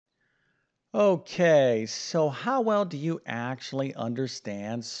Okay, so how well do you actually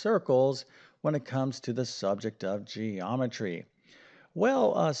understand circles when it comes to the subject of geometry?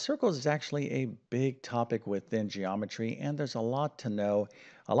 Well, circles is actually a big topic within geometry, and there's a lot to know,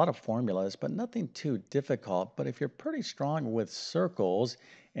 a lot of formulas, but nothing too difficult. But if you're pretty strong with circles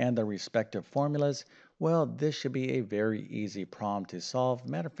and the respective formulas, well, this should be a very easy problem to solve.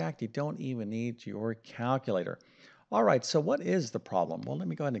 Matter of fact, you don't even need your calculator. All right, so what is the problem? Well, let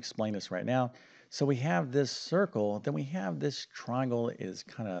me go ahead and explain this right now. So we have this circle, then we have this triangle is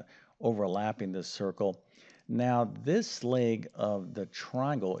kind of overlapping this circle. Now, this leg of the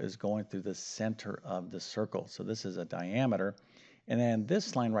triangle is going through the center of the circle. So this is a diameter. And then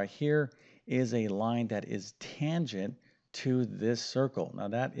this line right here is a line that is tangent to this circle. Now,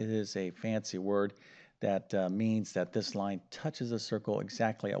 that is a fancy word that means that this line touches the circle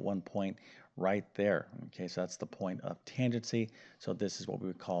exactly at one point right there. Okay, so that's the point of tangency. So this is what we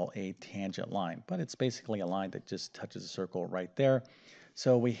would call a tangent line, but it's basically a line that just touches the circle right there.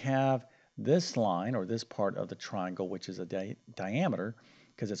 So we have this line or this part of the triangle, which is a diameter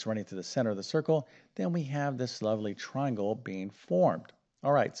because it's running through the center of the circle. Then we have this lovely triangle being formed.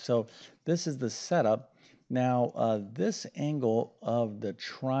 All right, so this is the setup. Now, this angle of the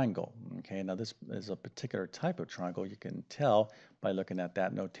triangle, okay, now this is a particular type of triangle. You can tell by looking at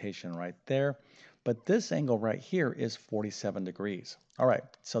that notation right there. But this angle right here is 47 degrees. All right,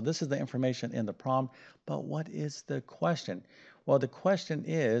 so this is the information in the problem, but what is the question? Well, the question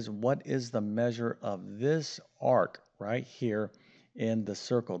is, what is the measure of this arc right here in the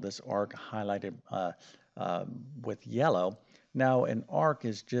circle, this arc highlighted with yellow? Now, an arc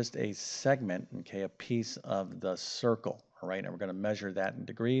is just a segment, okay, a piece of the circle, all right? And we're going to measure that in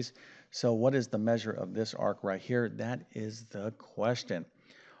degrees. So what is the measure of this arc right here? That is the question.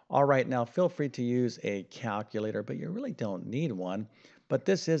 All right, now feel free to use a calculator, but you really don't need one. But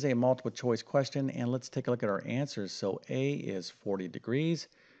this is a multiple choice question, and let's take a look at our answers. So A is 40 degrees,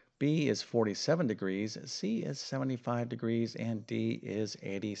 B is 47 degrees, C is 75 degrees, and D is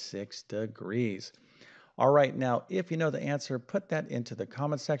 86 degrees. All right, now if you know the answer, put that into the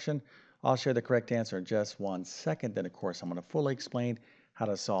comment section. I'll share the correct answer in just 1 second. Then, of course, I'm going to fully explain how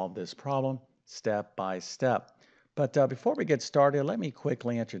to solve this problem step by step. But before we get started, let me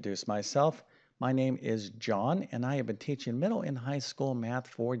quickly introduce myself. My name is John, and I have been teaching middle and high school math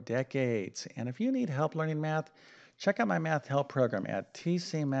for decades. And if you need help learning math, check out my math help program at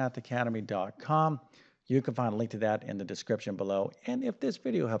tcmathacademy.com. You can find a link to that in the description below. And if this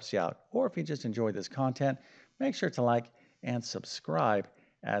video helps you out, or if you just enjoyed this content, make sure to like and subscribe,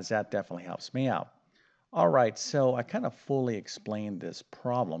 as that definitely helps me out. All right, so I kind of fully explained this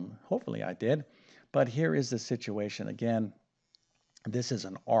problem. Hopefully I did. But here is the situation again. This is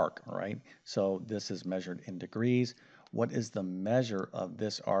an arc, all right? So this is measured in degrees. What is the measure of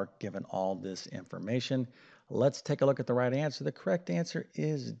this arc given all this information? Let's take a look at the right answer. The correct answer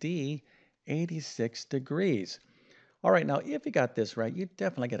is D, 86 degrees. All right, now if you got this right, you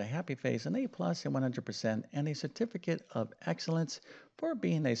definitely get a happy face, an A plus and 100%, and a certificate of excellence for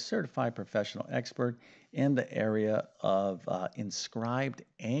being a certified professional expert in the area of inscribed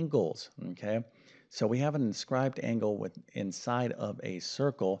angles. Okay, so we have an inscribed angle with inside of a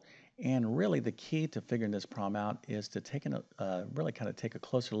circle, and really the key to figuring this problem out is to really kind of take a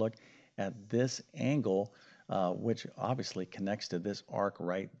closer look at this angle, which obviously connects to this arc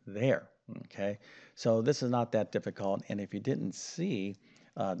right there. Okay, so this is not that difficult, and if you didn't see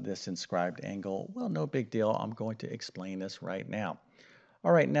this inscribed angle, well, no big deal. I'm going to explain this right now.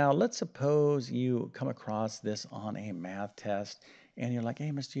 All right, now let's suppose you come across this on a math test and you're like,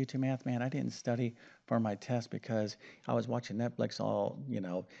 hey, Mr. YouTube Math Man, I didn't study for my test because I was watching Netflix all,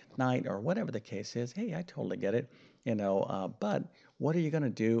 night or whatever the case is. Hey, I totally get it, but what are you going to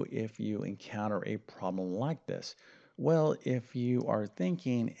do if you encounter a problem like this? Well, if you are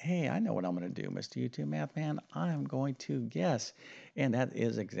thinking, hey, I know what I'm going to do, Mr. YouTube Math Man, I'm going to guess. And that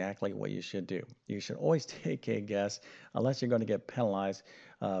is exactly what you should do. You should always take a guess unless you're going to get penalized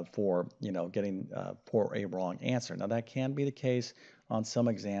for getting for a wrong answer. Now that can be the case on some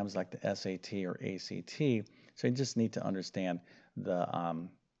exams like the SAT or ACT. So you just need to understand the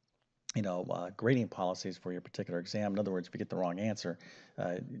grading policies for your particular exam. In other words, if you get the wrong answer,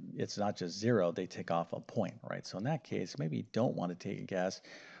 it's not just zero, they take off a point, right? So in that case, maybe you don't want to take a guess.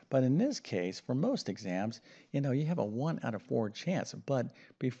 But in this case, for most exams, you have a 1 out of 4 chance. But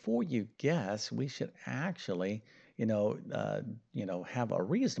before you guess, we should actually, have a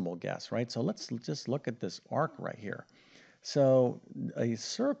reasonable guess, right? So let's just look at this arc right here. So a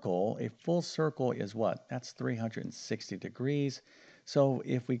circle, a full circle is what? That's 360 degrees. So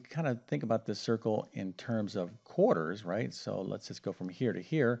if we kind of think about this circle in terms of quarters, right? So let's just go from here to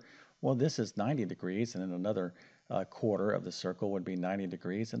here. Well, this is 90 degrees, and then another quarter of the circle would be 90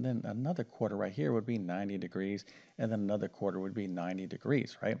 degrees, and then another quarter right here would be 90 degrees, and then another quarter would be 90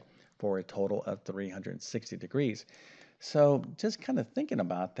 degrees, right? For a total of 360 degrees. So just kind of thinking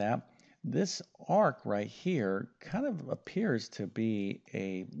about that, this arc right here kind of appears to be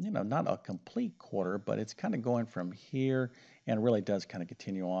a, not a complete quarter, but it's kind of going from here and really does kind of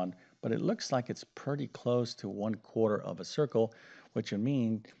continue on. But it looks like it's pretty close to 1/4 of a circle, which would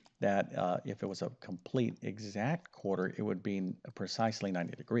mean that if it was a complete exact quarter, it would be precisely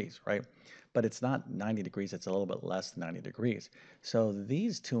 90 degrees, right? But it's not 90 degrees, it's a little bit less than 90 degrees. So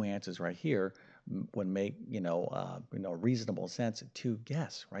these two answers right here would make reasonable sense to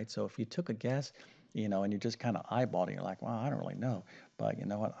guess, right? So if you took a guess, and you just kind of eyeballed it, you're like, well, I don't really know, but you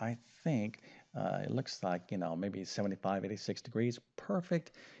know what? I think it looks like maybe 75, 86 degrees,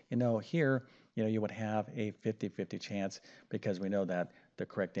 perfect. Here, you would have a 50-50 chance because we know that the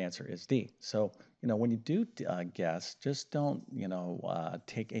correct answer is D. So when you do guess, just don't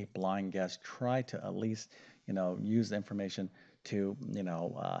take a blind guess. Try to at least use the information to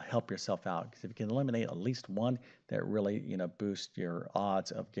help yourself out, because if you can eliminate at least one, that really boosts your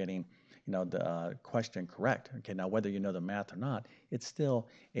odds of getting the question correct. Okay, now whether you know the math or not, it's still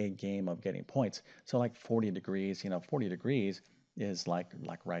a game of getting points. So like 40 degrees, 40 degrees is like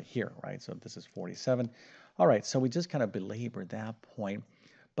right here, right? So this is 47. All right, so we just kind of belabored that point.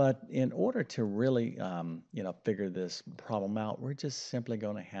 But in order to really, figure this problem out, we're just simply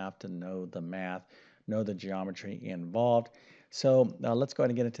going to have to know the math, know the geometry involved. So let's go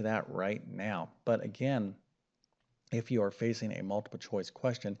ahead and get into that right now. But again, if you are facing a multiple choice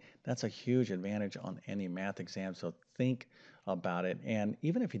question, that's a huge advantage on any math exam. So think about it. And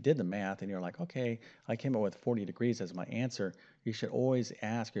even if you did the math and you're like, okay, I came up with 40 degrees as my answer, you should always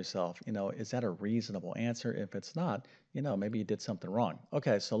ask yourself, is that a reasonable answer? If it's not, maybe you did something wrong.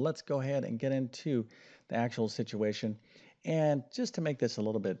 Okay, so let's go ahead and get into the actual situation. And just to make this a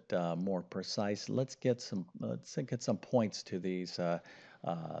little bit more precise, let's get some points to these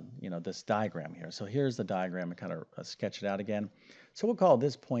this diagram here. So here's the diagram and kind of sketch it out again. So we'll call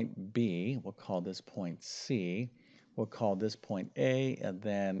this point B, we'll call this point C, we'll call this point A, and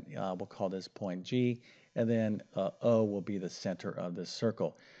then we'll call this point G, and then O will be the center of this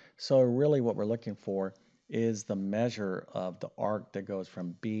circle. So really what we're looking for is the measure of the arc that goes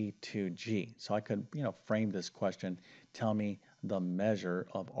from B to G. So I could, frame this question, tell me the measure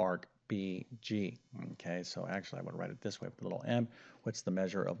of arc BG. Okay, so actually I would write it this way with a little m. What's the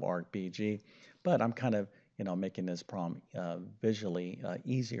measure of arc BG? But I'm kind of making this problem visually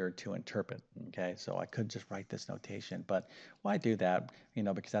easier to interpret. Okay, so I could just write this notation, but why do that?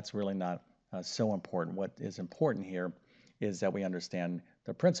 Because that's really not so important. What is important here is that we understand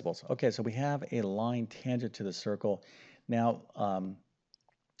the principles. Okay, so we have a line tangent to the circle. Now,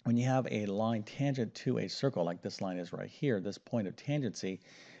 when you have a line tangent to a circle, like this line is right here, this point of tangency,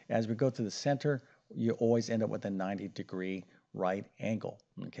 as we go through the center, you always end up with a 90-degree right angle.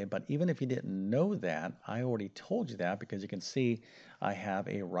 Okay, but even if you didn't know that, I already told you that because you can see I have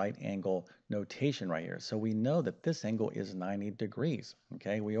a right angle notation right here. So we know that this angle is 90 degrees.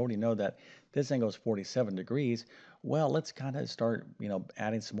 Okay, we already know that this angle is 47 degrees. Well, let's kind of start,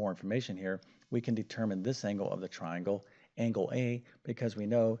 adding some more information here. We can determine this angle of the triangle, angle A, because we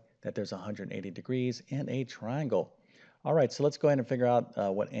know that there's 180 degrees in a triangle. All right, so let's go ahead and figure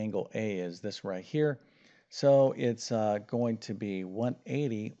out what angle A is, this right here. So it's going to be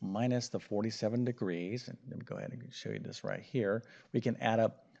 180 minus the 47 degrees. And let me go ahead and show you this right here. We can add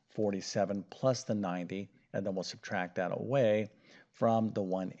up 47 plus the 90, and then we'll subtract that away from the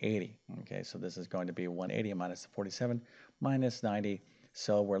 180. Okay, so this is going to be 180 minus the 47 minus 90.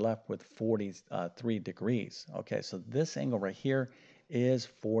 So we're left with 43 degrees. Okay, so this angle right here is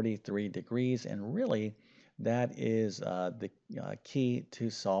 43 degrees, and really that is the key to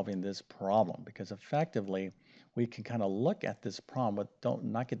solving this problem, because effectively we can kind of look at this problem, but don't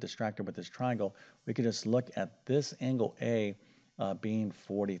not get distracted with this triangle. We can just look at this angle A being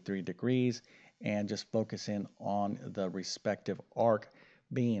 43 degrees and just focus in on the respective arc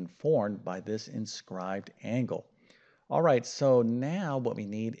being formed by this inscribed angle. All right, so now what we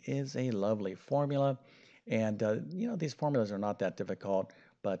need is a lovely formula. And, these formulas are not that difficult,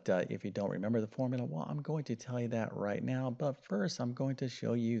 but if you don't remember the formula, well, I'm going to tell you that right now. But first, I'm going to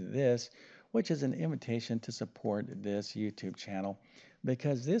show you this, which is an invitation to support this YouTube channel,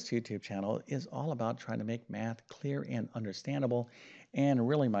 because this YouTube channel is all about trying to make math clear and understandable. And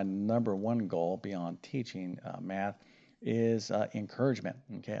really my number one goal beyond teaching math is encouragement.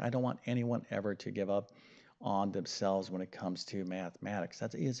 Okay, I don't want anyone ever to give up on themselves when it comes to mathematics.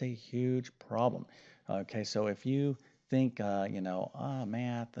 That is a huge problem. Okay, so if you think,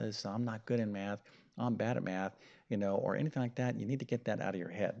 math is, I'm not good in math, I'm bad at math, or anything like that, you need to get that out of your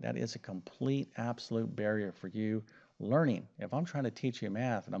head. That is a complete, absolute barrier for you learning. If I'm trying to teach you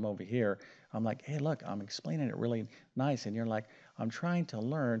math and I'm over here, I'm like, hey, look, I'm explaining it really nice. And you're like, I'm trying to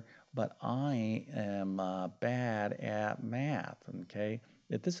learn, but I am bad at math. Okay.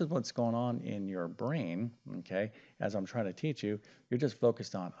 If this is what's going on in your brain, okay, as I'm trying to teach you, you're just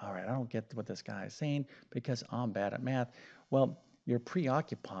focused on, all right, I don't get what this guy is saying because I'm bad at math. Well, you're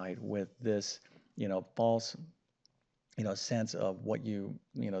preoccupied with this, false sense of what you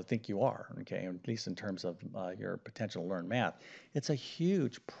think you are, okay, at least in terms of your potential to learn math. It's a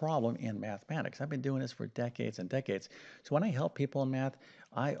huge problem in mathematics. I've been doing this for decades and decades. So when I help people in math,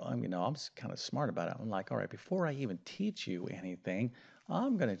 I'm kind of smart about it. I'm like, all right, before I even teach you anything,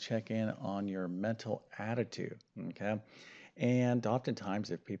 I'm going to check in on your mental attitude, okay? And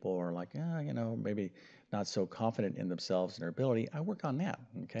oftentimes, if people are like, maybe not so confident in themselves and their ability, I work on that.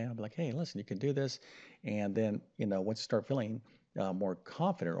 Okay. I'll be like, hey, listen, you can do this. And then, once you start feeling more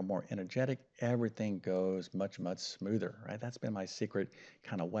confident or more energetic, everything goes much, much smoother, right? That's been my secret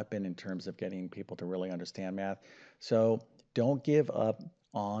kind of weapon in terms of getting people to really understand math. So don't give up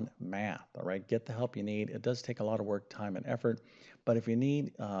on math, all right? Get the help you need. It does take a lot of work, time, and effort. But if you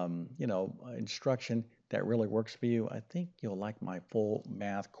need, instruction that really works for you, I think you'll like my full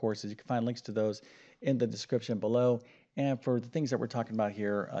math courses. You can find links to those in the description below. And for the things that we're talking about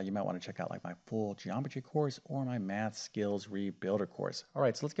here, you might want to check out like my full geometry course or my math skills rebuilder course. All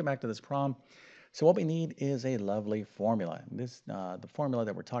right, so let's get back to this problem. So what we need is a lovely formula. The formula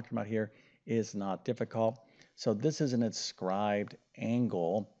that we're talking about here is not difficult. So this is an inscribed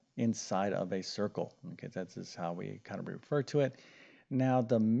angle inside of a circle. Okay, that's just how we kind of refer to it. Now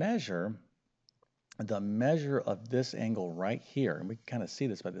the measure of this angle right here, and we can kind of see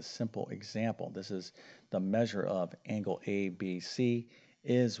this by this simple example. This is the measure of angle ABC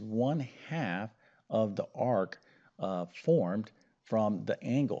is 1/2 of the arc formed from the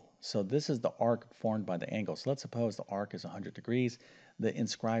angle. So this is the arc formed by the angle. So let's suppose the arc is 100 degrees. The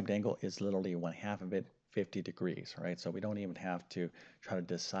inscribed angle is literally 1/2 of it, 50 degrees, right? So we don't even have to try to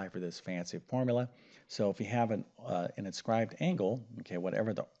decipher this fancy formula. So if you have an inscribed angle, okay,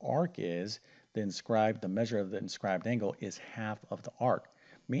 whatever the arc is, the measure of the inscribed angle is 1/2 of the arc,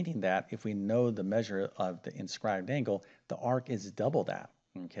 meaning that if we know the measure of the inscribed angle, the arc is double that.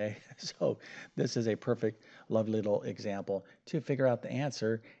 Okay, so this is a perfect, lovely little example to figure out the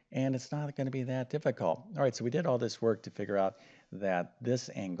answer, and it's not going to be that difficult. All right, so we did all this work to figure out that this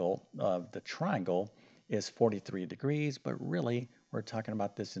angle of the triangle is 43 degrees, but really we're talking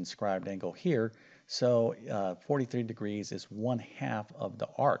about this inscribed angle here. So 43 degrees is 1/2 of the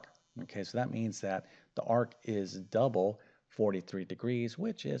arc. Okay, so that means that the arc is double 43 degrees,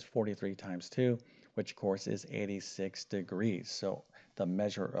 which is 43 times 2, which of course is 86 degrees. So the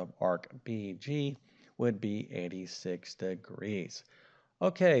measure of arc BG would be 86 degrees.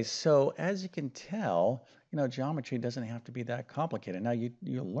 Okay, so as you can tell, geometry doesn't have to be that complicated. Now you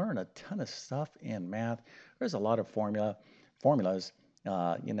learn a ton of stuff in math. There's a lot of formulas,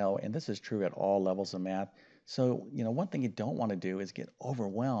 and this is true at all levels of math. So, one thing you don't want to do is get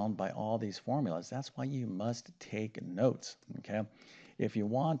overwhelmed by all these formulas. That's why you must take notes, okay? If you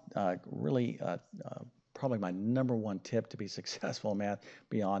want probably my number one tip to be successful in math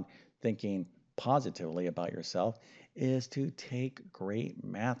beyond thinking positively about yourself is to take great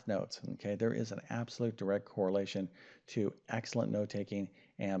math notes, okay? There is an absolute direct correlation to excellent note taking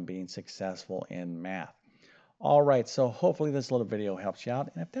and being successful in math. All right, so hopefully this little video helps you out.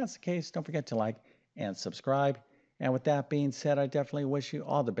 And if that's the case, don't forget to like and subscribe. And with that being said, I definitely wish you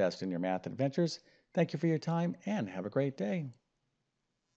all the best in your math adventures. Thank you for your time and have a great day.